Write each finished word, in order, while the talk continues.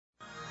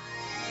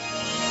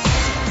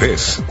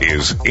This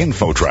is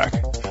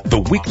InfoTrack, the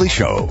weekly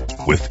show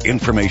with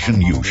information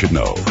you should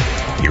know.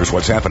 Here's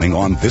what's happening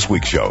on this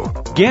week's show.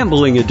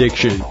 Gambling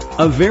addiction,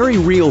 a very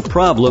real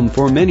problem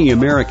for many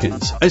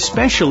Americans,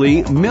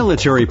 especially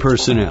military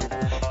personnel.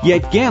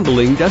 Yet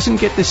gambling doesn't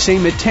get the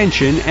same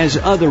attention as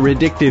other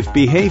addictive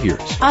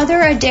behaviors.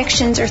 Other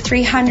addictions are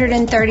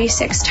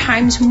 336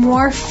 times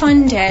more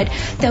funded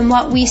than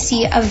what we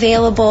see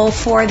available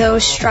for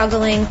those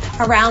struggling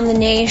around the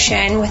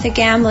nation with a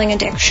gambling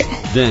addiction.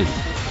 Then,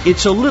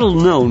 it's a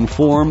little-known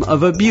form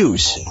of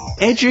abuse,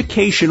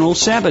 educational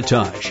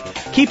sabotage,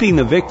 keeping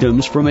the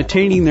victims from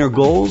attaining their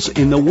goals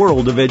in the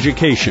world of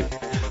education.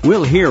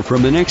 We'll hear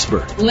from an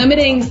expert.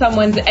 Limiting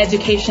someone's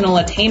educational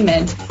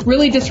attainment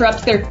really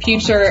disrupts their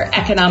future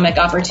economic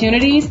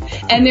opportunities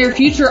and their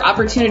future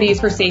opportunities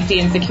for safety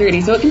and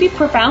security, so it can be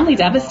profoundly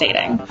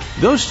devastating.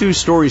 Those two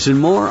stories and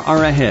more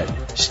are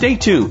ahead. Stay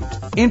tuned.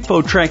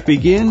 InfoTrack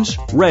begins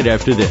right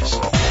after this.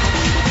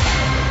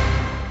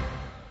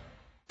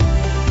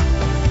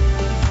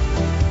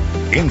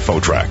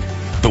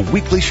 InfoTrack, the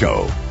weekly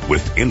show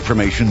with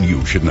information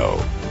you should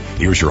know.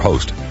 Here's your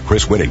host,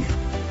 Chris Whitting.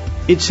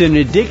 It's an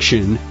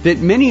addiction that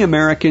many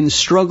Americans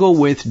struggle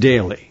with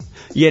daily,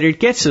 yet it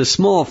gets a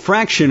small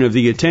fraction of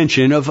the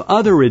attention of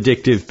other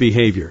addictive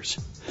behaviors.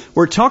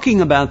 We're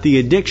talking about the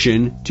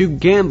addiction to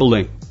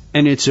gambling,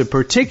 and it's a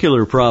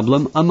particular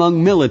problem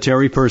among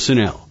military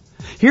personnel.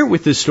 Here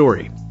with the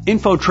story,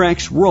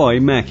 InfoTrack's Roy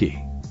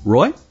Mackey.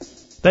 Roy?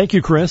 Thank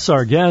you, Chris.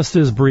 Our guest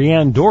is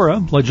Brianne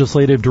Dora,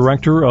 Legislative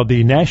Director of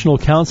the National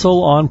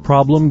Council on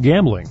Problem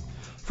Gambling.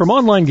 From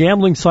online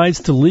gambling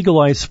sites to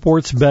legalized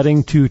sports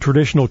betting to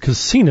traditional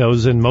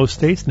casinos in most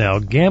states now,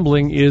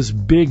 gambling is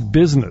big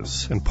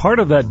business. And part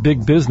of that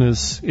big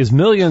business is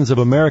millions of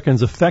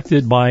Americans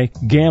affected by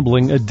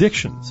gambling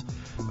addictions.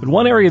 But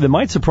one area that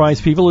might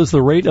surprise people is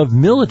the rate of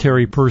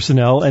military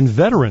personnel and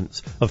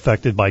veterans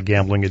affected by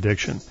gambling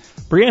addiction.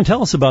 Brianne,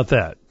 tell us about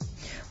that.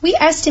 We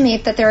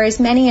estimate that there are as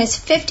many as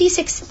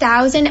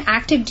 56,000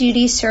 active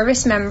duty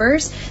service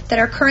members that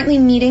are currently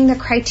meeting the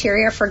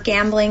criteria for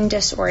gambling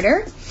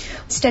disorder.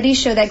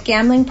 Studies show that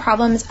gambling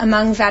problems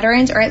among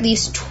veterans are at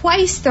least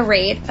twice the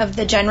rate of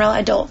the general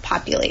adult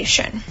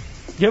population.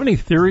 Do you have any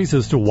theories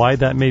as to why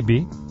that may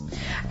be?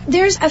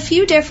 There's a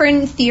few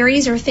different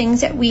theories or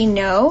things that we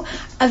know.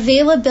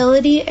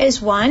 Availability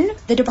is one.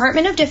 The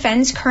Department of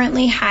Defense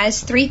currently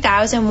has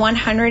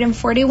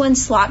 3,141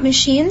 slot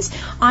machines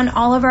on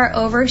all of our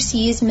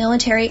overseas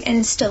military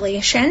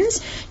installations,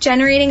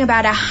 generating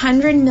about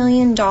 $100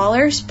 million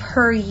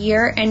per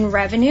year in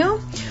revenue.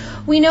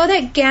 We know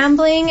that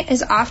gambling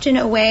is often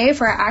a way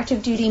for our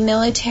active duty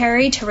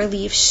military to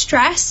relieve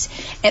stress.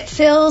 It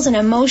fills an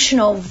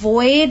emotional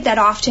void that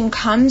often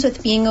comes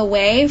with being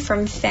away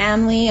from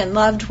family and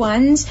loved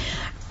ones.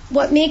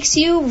 What makes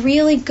you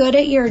really good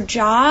at your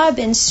job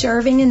and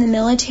serving in the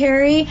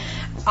military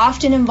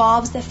often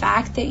involves the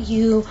fact that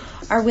you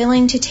are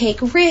willing to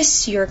take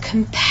risks, you're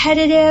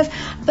competitive,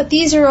 but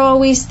these are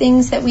always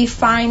things that we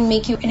find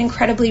make you an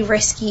incredibly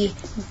risky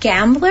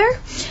gambler.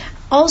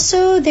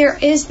 Also, there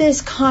is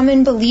this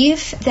common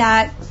belief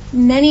that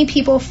many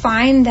people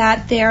find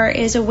that there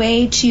is a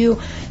way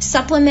to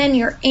supplement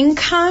your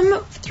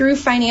income through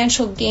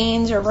financial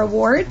gains or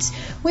rewards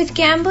with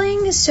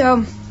gambling.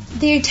 So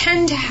they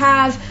tend to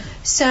have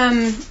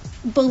some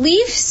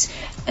beliefs,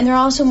 and they're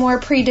also more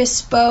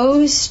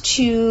predisposed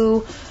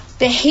to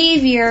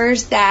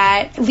behaviors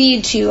that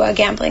lead to a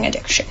gambling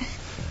addiction.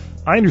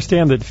 I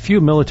understand that few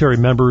military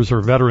members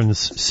or veterans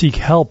seek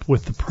help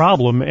with the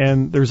problem,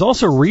 and there's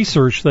also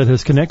research that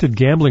has connected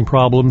gambling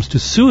problems to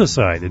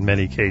suicide in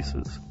many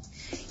cases.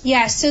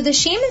 Yes, so the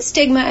shame and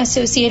stigma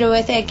associated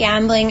with a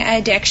gambling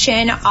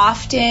addiction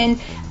often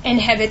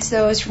inhibits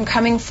those from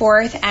coming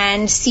forth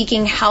and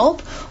seeking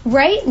help.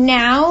 Right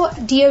now,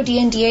 DoD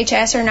and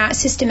DHS are not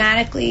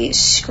systematically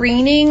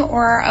screening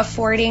or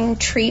affording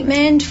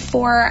treatment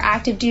for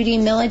active duty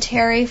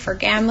military for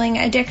gambling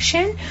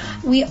addiction.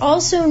 We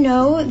also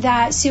know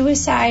that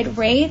suicide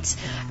rates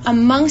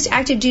amongst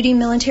active duty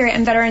military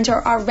and veterans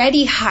are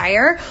already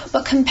higher,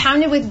 but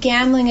compounded with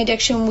gambling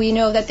addiction, we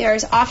know that there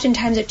is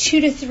oftentimes a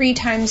 2 to 3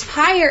 times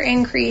higher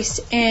increase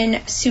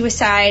in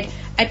suicide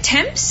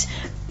attempts.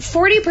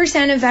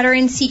 40% of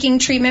veterans seeking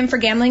treatment for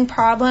gambling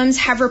problems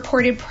have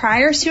reported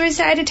prior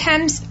suicide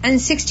attempts, and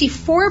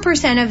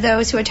 64% of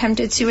those who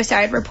attempted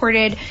suicide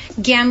reported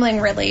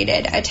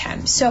gambling-related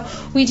attempts. So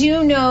we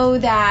do know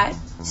that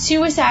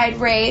suicide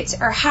rates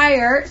are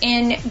higher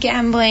in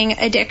gambling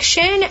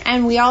addiction,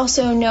 and we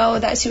also know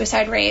that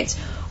suicide rates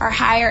are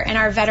higher in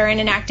our veteran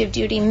and active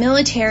duty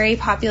military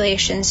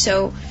population.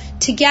 So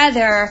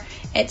together,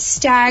 it's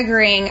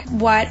staggering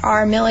what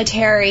our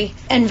military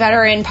and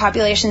veteran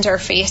populations are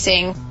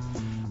facing.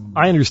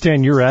 I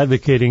understand you're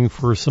advocating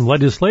for some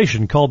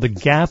legislation called the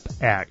GAP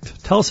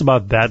Act. Tell us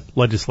about that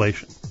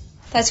legislation.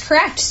 That's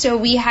correct. So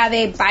we have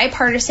a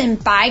bipartisan,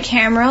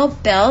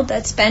 bicameral bill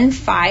that's been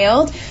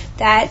filed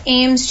that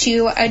aims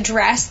to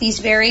address these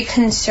very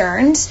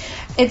concerns.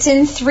 It's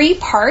in 3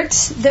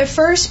 parts. The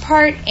first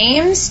part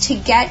aims to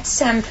get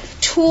some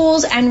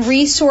tools and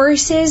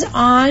resources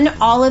on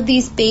all of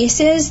these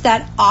bases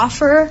that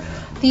offer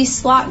these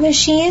slot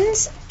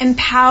machines,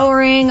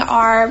 empowering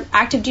our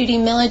active duty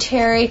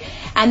military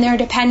and their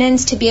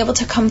dependents to be able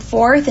to come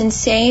forth and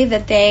say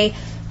that they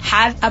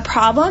have a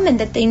problem and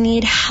that they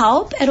need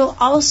help. It'll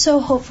also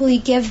hopefully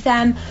give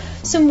them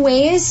some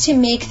ways to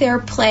make their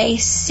play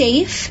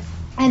safe.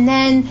 And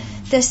then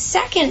the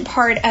second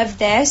part of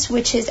this,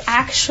 which has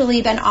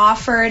actually been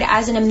offered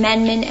as an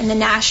amendment in the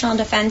National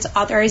Defense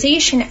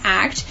Authorization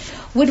Act,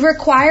 would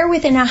require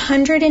within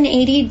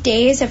 180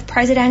 days of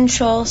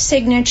presidential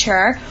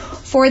signature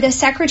for the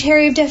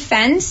Secretary of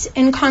Defense,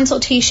 in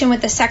consultation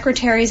with the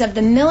secretaries of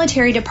the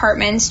military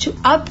departments, to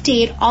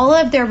update all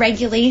of their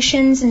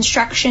regulations,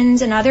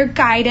 instructions, and other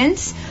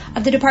guidance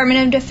of the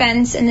Department of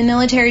Defense and the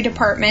military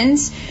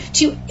departments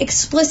to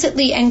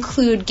explicitly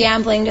include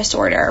gambling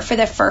disorder for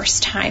the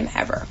first time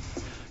ever.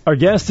 Our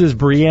guest is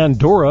Brianne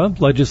Dora,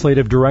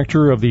 Legislative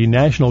Director of the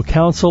National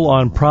Council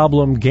on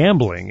Problem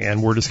Gambling,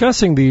 and we're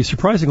discussing the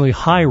surprisingly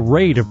high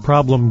rate of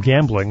problem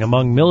gambling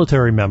among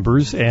military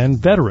members and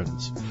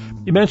veterans.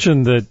 You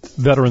mentioned that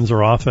veterans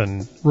are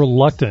often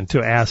reluctant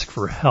to ask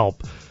for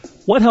help.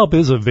 What help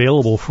is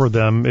available for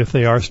them if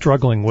they are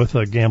struggling with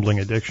a gambling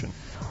addiction?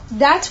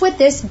 That's what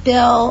this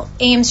bill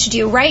aims to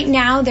do. Right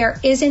now, there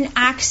isn't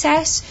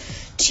access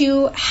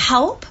to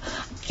help.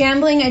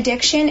 Gambling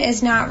addiction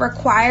is not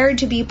required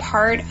to be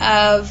part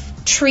of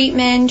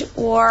treatment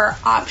or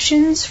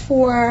options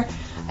for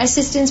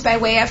assistance by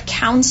way of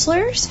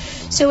counselors.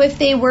 So if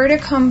they were to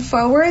come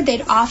forward,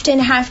 they'd often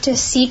have to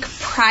seek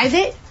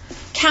private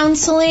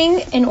counseling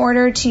in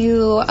order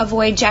to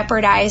avoid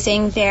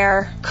jeopardizing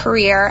their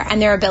career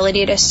and their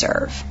ability to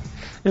serve.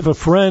 If a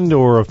friend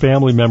or a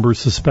family member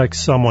suspects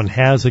someone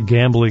has a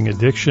gambling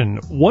addiction,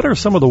 what are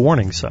some of the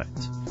warning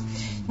signs?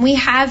 We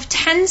have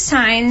 10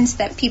 signs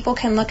that people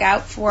can look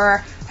out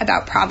for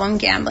about problem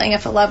gambling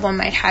if a loved one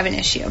might have an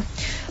issue.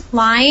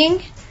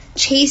 Lying,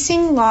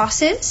 chasing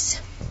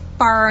losses,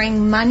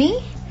 borrowing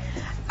money.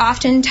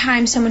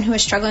 Oftentimes, someone who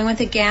is struggling with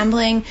a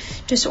gambling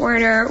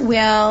disorder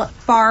will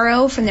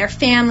borrow from their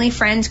family,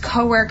 friends,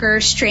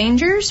 coworkers,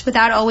 strangers,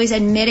 without always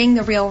admitting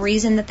the real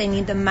reason that they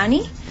need the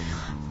money.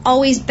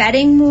 Always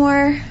betting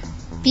more,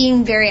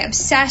 being very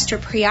obsessed or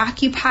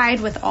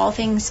preoccupied with all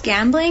things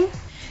gambling,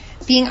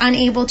 being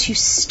unable to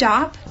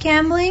stop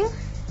gambling,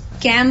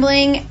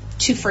 gambling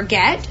to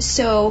forget.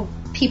 So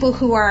people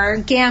who are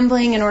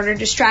gambling in order to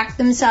distract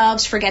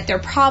themselves, forget their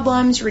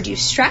problems,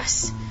 reduce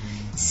stress.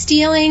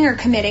 Stealing or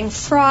committing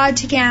fraud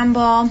to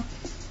gamble,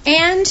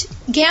 and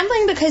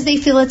gambling because they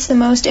feel it's the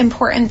most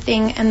important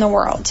thing in the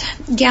world.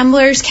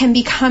 Gamblers can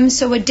become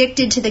so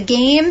addicted to the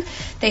game,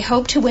 they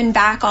hope to win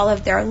back all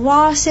of their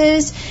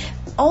losses.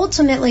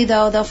 Ultimately,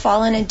 though, they'll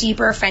fall into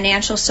deeper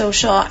financial,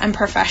 social, and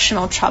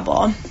professional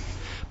trouble.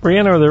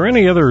 Brianne, are there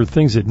any other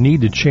things that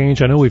need to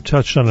change? I know we've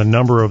touched on a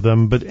number of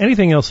them, but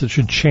anything else that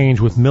should change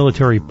with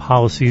military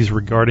policies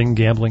regarding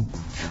gambling?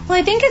 Well,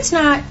 I think it's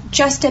not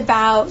just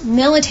about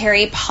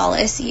military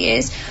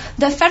policies.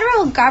 The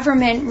federal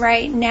government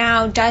right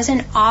now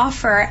doesn't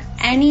offer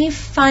any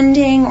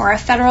funding or a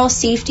federal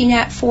safety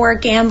net for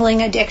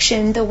gambling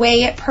addiction the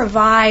way it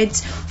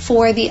provides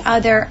for the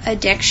other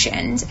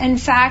addictions. In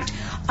fact,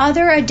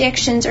 other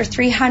addictions are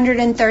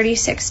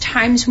 336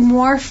 times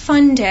more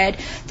funded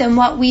than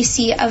what we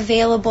see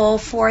available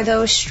for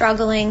those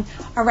struggling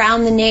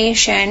around the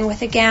nation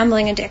with a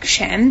gambling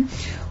addiction.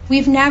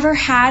 We've never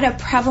had a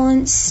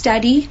prevalence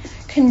study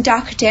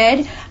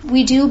conducted.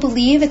 We do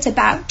believe it's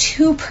about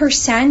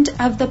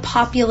 2% of the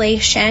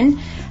population,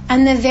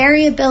 and the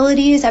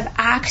variabilities of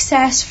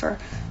access for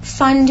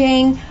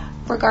funding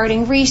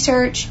regarding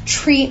research,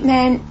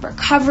 treatment,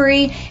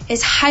 recovery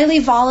is highly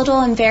volatile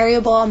and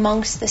variable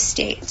amongst the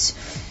states.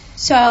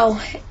 So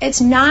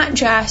it's not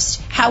just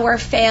how we're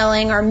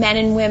failing our men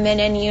and women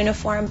in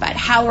uniform, but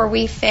how are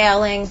we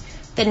failing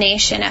the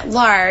nation at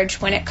large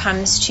when it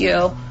comes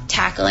to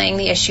tackling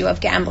the issue of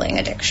gambling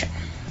addiction.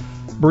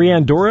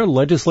 Brianne Dora,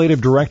 Legislative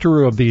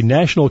Director of the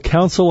National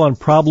Council on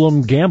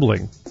Problem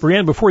Gambling.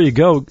 Brianne, before you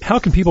go, how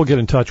can people get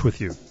in touch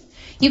with you?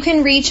 You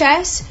can reach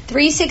us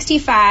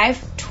 365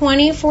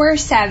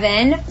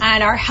 24/7,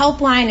 and our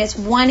helpline is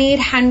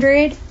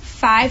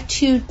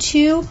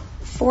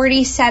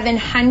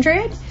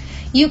 1-800-522-4700.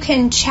 You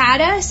can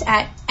chat us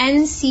at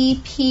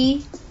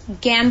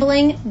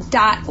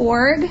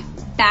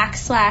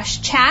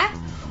ncpgambling.org/chat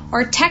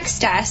or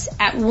text us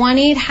at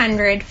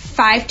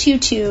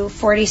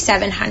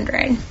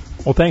 1-800-522-4700.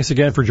 Well, thanks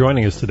again for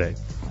joining us today.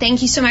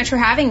 Thank you so much for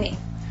having me.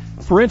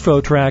 For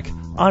InfoTrack,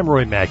 I'm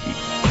Roy Mackey.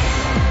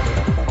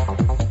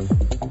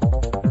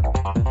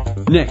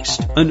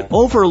 Next, an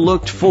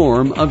overlooked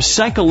form of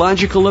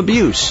psychological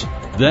abuse.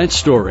 That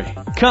story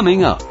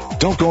coming up.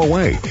 Don't go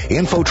away.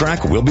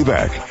 InfoTrack will be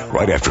back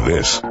right after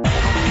this.